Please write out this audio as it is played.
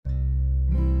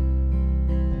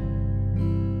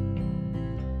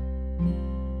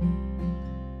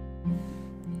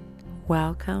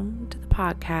Welcome to the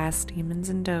podcast, Demons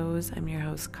and Does. I'm your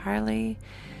host, Carly,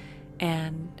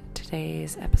 and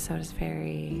today's episode is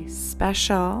very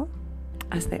special,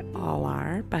 as they all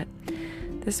are, but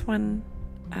this one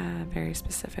very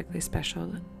specifically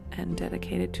special and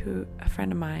dedicated to a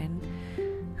friend of mine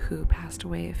who passed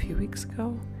away a few weeks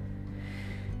ago.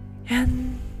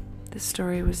 And the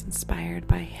story was inspired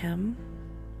by him,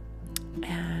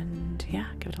 and yeah,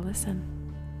 give it a listen.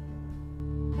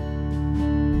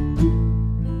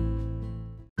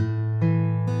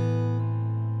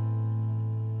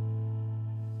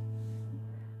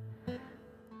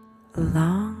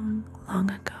 Long, long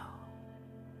ago,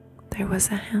 there was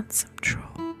a handsome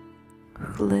troll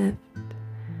who lived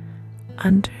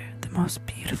under the most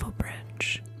beautiful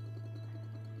bridge,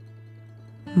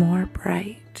 more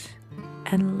bright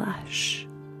and lush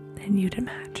than you'd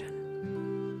imagine.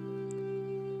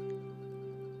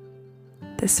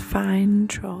 This fine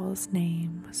troll's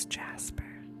name was Jasper.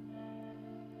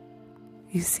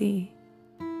 You see,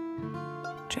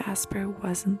 Jasper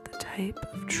wasn't the type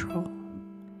of troll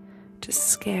to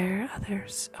scare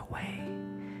others away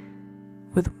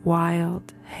with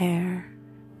wild hair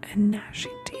and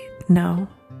gnashing teeth. No,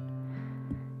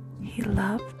 he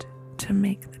loved to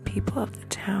make the people of the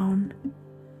town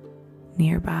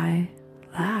nearby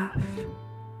laugh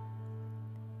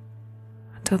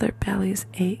until their bellies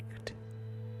ached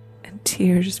and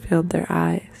tears filled their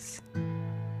eyes.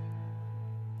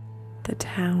 The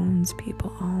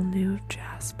townspeople all knew of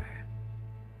Jasper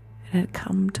and had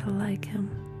come to like him,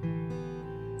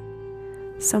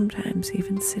 sometimes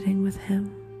even sitting with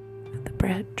him at the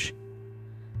bridge,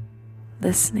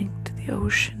 listening to the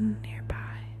ocean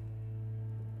nearby,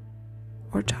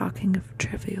 or talking of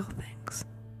trivial things.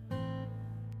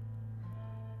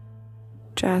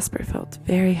 Jasper felt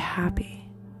very happy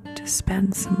to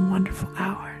spend some wonderful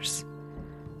hours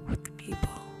with the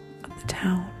people of the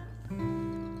town.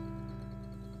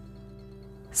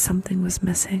 Something was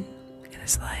missing in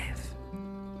his life.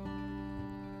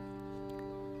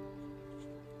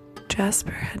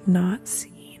 Jasper had not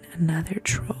seen another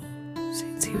troll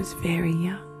since he was very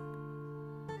young.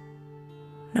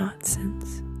 Not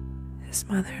since his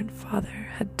mother and father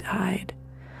had died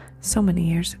so many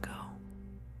years ago.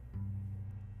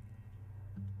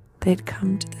 They'd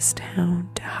come to this town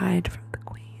to hide from the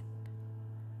queen,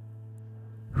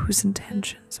 whose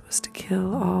intentions was to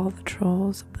kill all the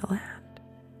trolls of the land.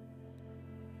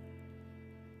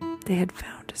 They had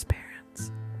found his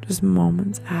parents just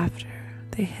moments after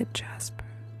they hid Jasper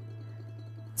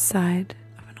inside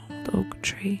of an old oak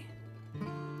tree,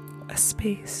 a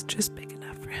space just big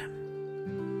enough for him.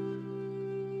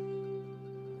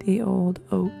 The old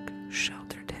oak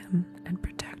sheltered him and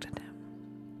protected him.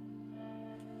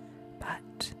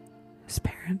 But his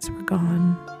parents were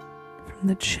gone from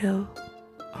the chill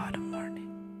autumn morning.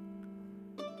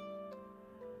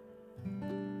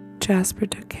 Jasper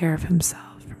took care of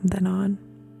himself from then on,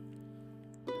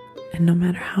 and no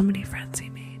matter how many friends he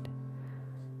made,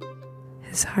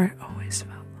 his heart always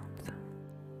felt lonesome.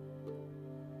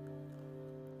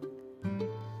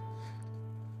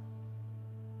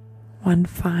 One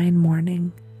fine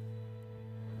morning,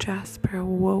 Jasper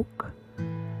woke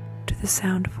to the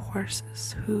sound of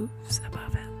horses' hooves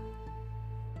above him.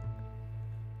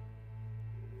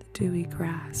 The dewy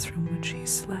grass from which he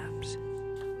slept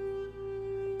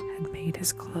had made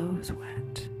his clothes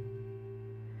wet,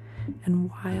 and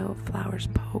wildflowers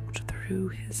poked through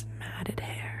his matted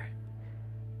hair.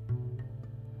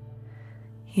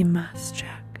 He must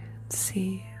check and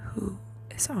see who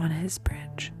is on his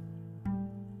bridge.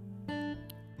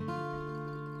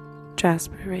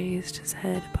 Jasper raised his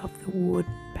head above the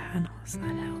wooden panels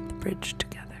that held the bridge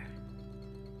together.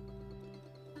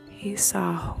 He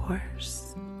saw a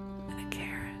horse and a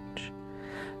carriage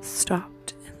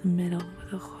stopped in the middle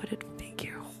with a hooded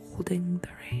figure holding the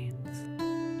reins.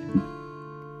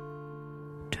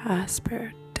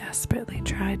 Jasper desperately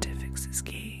tried to fix his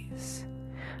gaze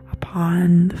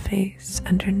upon the face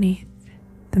underneath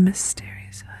the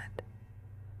mysterious hood.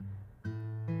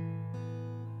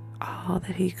 All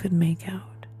that he could make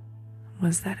out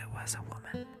was that it was a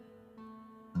woman.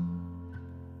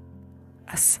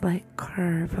 A slight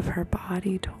curve of her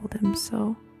body told him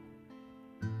so.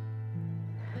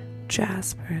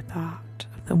 Jasper thought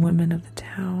of the women of the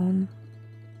town.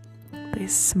 They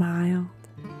smiled,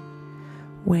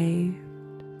 waved,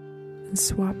 and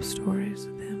swapped stories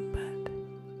with him, but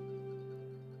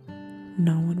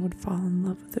no one would fall in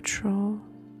love with the troll,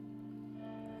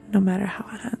 no matter how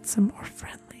handsome or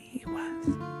friendly he was.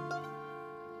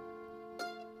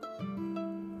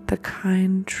 The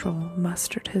kind troll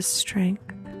mustered his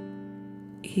strength,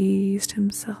 eased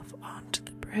himself onto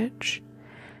the bridge, courage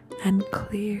and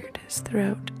cleared his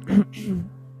throat.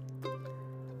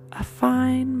 A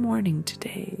fine morning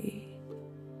today.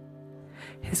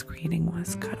 His greeting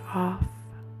was cut off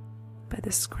by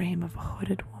the scream of a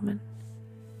hooded woman.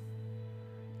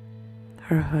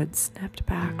 Her hood snapped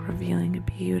back, revealing a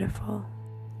beautiful,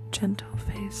 gentle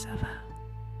face of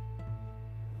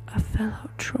a fellow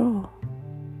troll.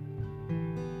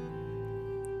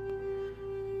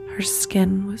 Her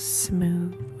skin was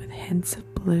smooth with hints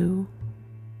of blue,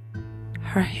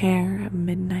 her hair a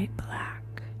midnight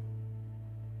black.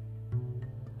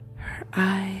 Her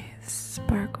eyes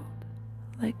sparkled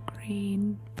like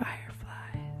green fireflies.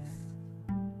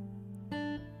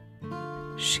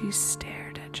 She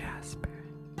stared at Jasper.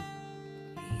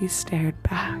 He stared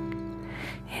back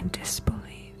in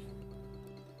disbelief.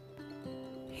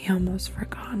 He almost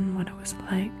forgotten what it was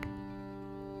like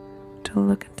to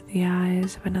look into the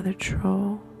eyes of another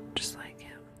troll just like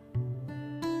him.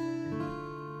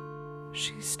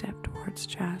 She stepped towards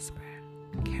Jasper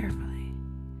carefully.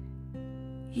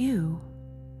 You,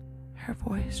 her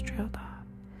voice trailed off.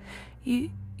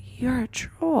 You're a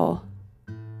troll.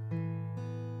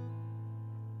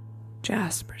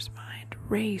 Jasper's mind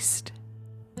raced.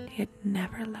 He had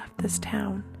never left this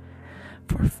town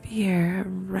for fear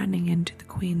of running into the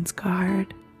Queen's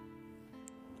guard.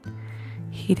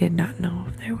 He did not know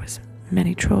if there was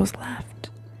many trolls left,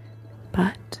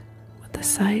 but with the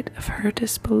sight of her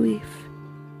disbelief,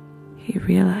 he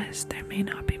realized there may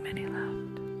not be many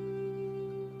left.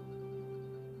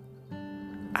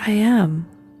 I am,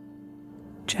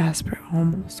 Jasper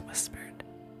almost whispered.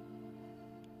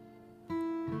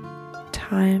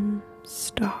 Time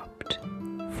stopped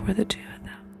for the two of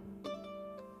them.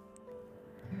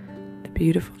 The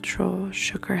beautiful troll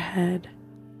shook her head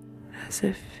as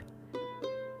if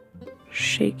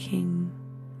shaking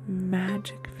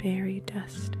magic fairy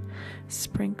dust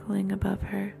sprinkling above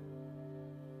her.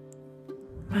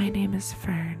 My name is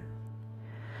Fern.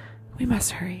 We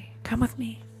must hurry. Come with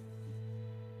me.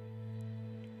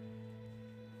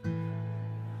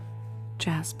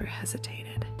 Jasper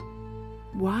hesitated.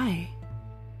 Why?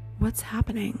 What's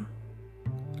happening?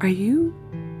 Are you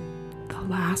the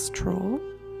last troll?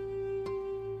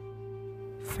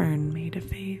 Fern made a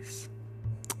face.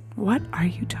 What are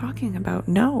you talking about?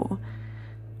 No,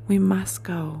 we must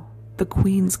go. The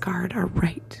Queen's guard are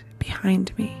right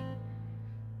behind me.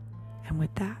 And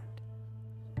with that,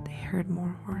 they heard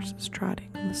more horses trotting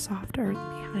on the soft earth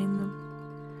behind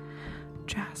them.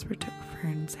 Jasper took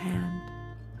Fern's hand,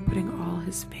 putting all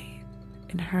his faith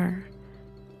in her,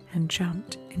 and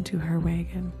jumped into her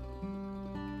wagon.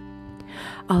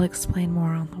 I'll explain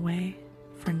more on the way.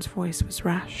 Fern's voice was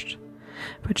rushed,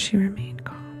 but she remained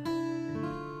calm.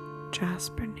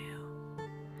 Jasper knew.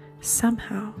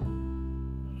 Somehow,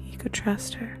 he could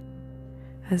trust her,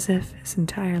 as if his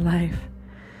entire life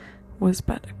was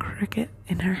but a cricket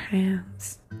in her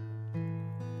hands.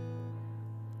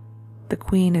 The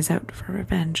Queen is out for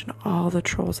revenge on all the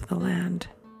trolls of the land.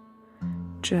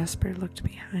 Jasper looked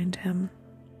behind him.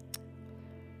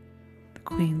 The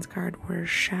Queen's guard were a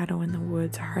shadow in the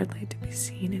woods, hardly to be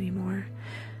seen anymore.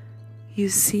 You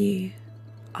see,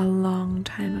 a long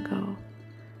time ago,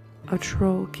 a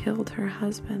troll killed her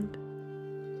husband,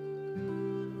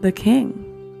 the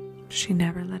king. She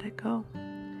never let it go.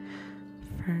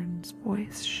 Fern's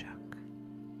voice shook.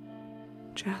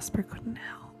 Jasper couldn't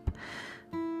help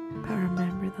but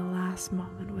remember the last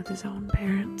moment with his own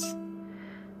parents,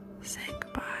 saying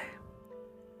goodbye.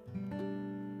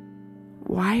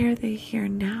 Why are they here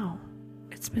now?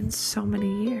 It's been so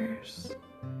many years,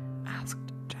 asked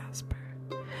Jasper.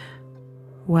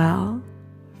 Well,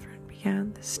 Fern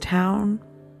began, this town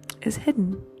is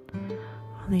hidden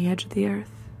on the edge of the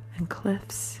earth and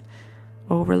cliffs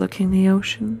overlooking the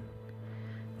ocean.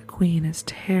 The Queen is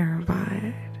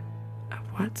terrified of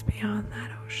what's beyond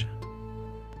that ocean.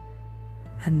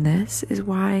 And this is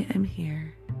why I'm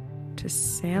here, to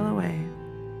sail away.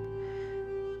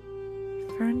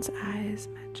 Fern's eyes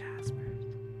met Jasper's.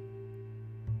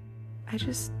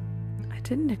 I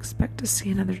didn't expect to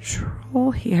see another troll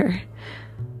here.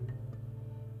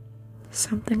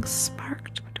 Something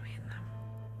sparked between them,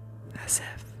 as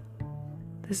if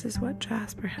this is what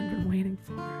Jasper had been waiting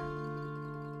for.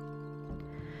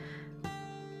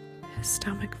 His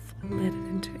stomach flitted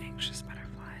into anxious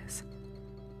butterflies.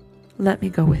 Let me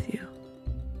go with you.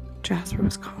 Jasper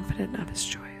was confident of his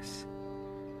choice.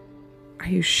 Are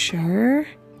you sure?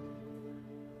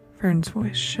 Fern's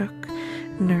voice shook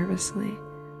nervously.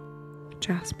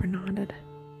 Jasper nodded.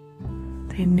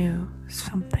 They knew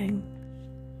something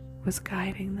was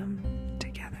guiding them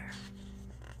together.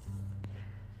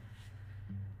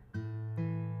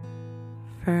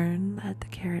 Fern led the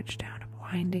carriage down a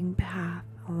winding path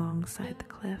alongside the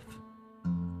cliff.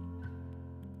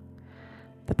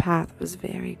 The path was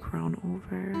very grown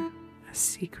over, a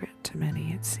secret to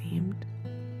many it seemed.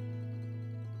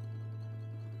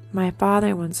 My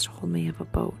father once told me of a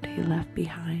boat he left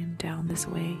behind down this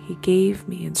way. He gave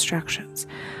me instructions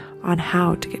on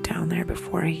how to get down there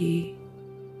before he...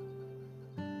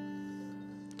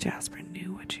 Jasper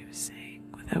knew what she was saying.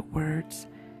 Without words,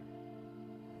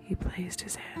 he placed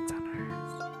his hands on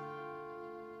hers.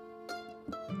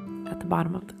 At the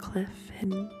bottom of the cliff,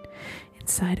 hidden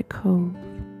inside a cove,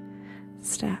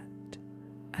 sat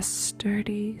a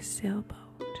sturdy sailboat,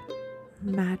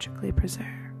 magically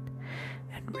preserved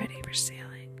and ready for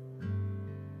sailing.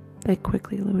 They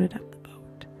quickly loaded up the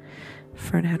boat.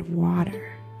 Fern had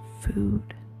water,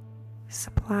 food,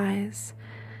 supplies,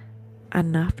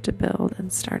 enough to build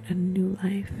and start a new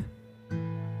life.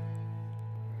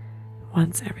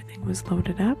 Once everything was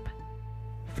loaded up,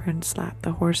 Fern slapped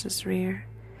the horse's rear,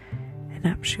 and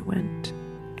up she went,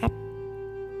 up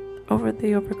over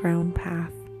the overgrown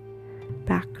path,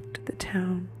 back to the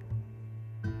town.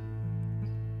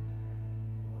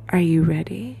 "Are you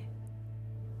ready?"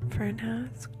 Fern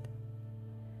asked.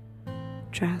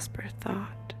 Jasper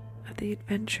thought of the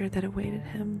adventure that awaited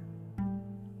him.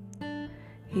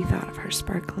 He thought of her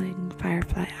sparkling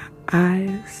firefly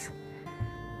eyes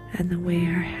and the way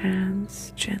her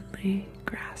hands gently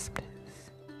grasped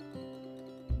his.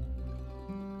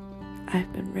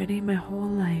 "I've been ready my whole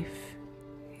life,"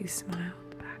 he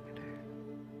smiled back at her.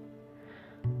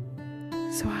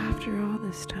 So after all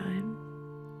this time,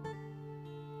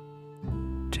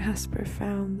 Jasper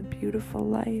found the beautiful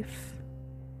life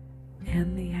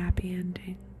and the happy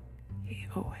ending he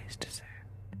always deserved.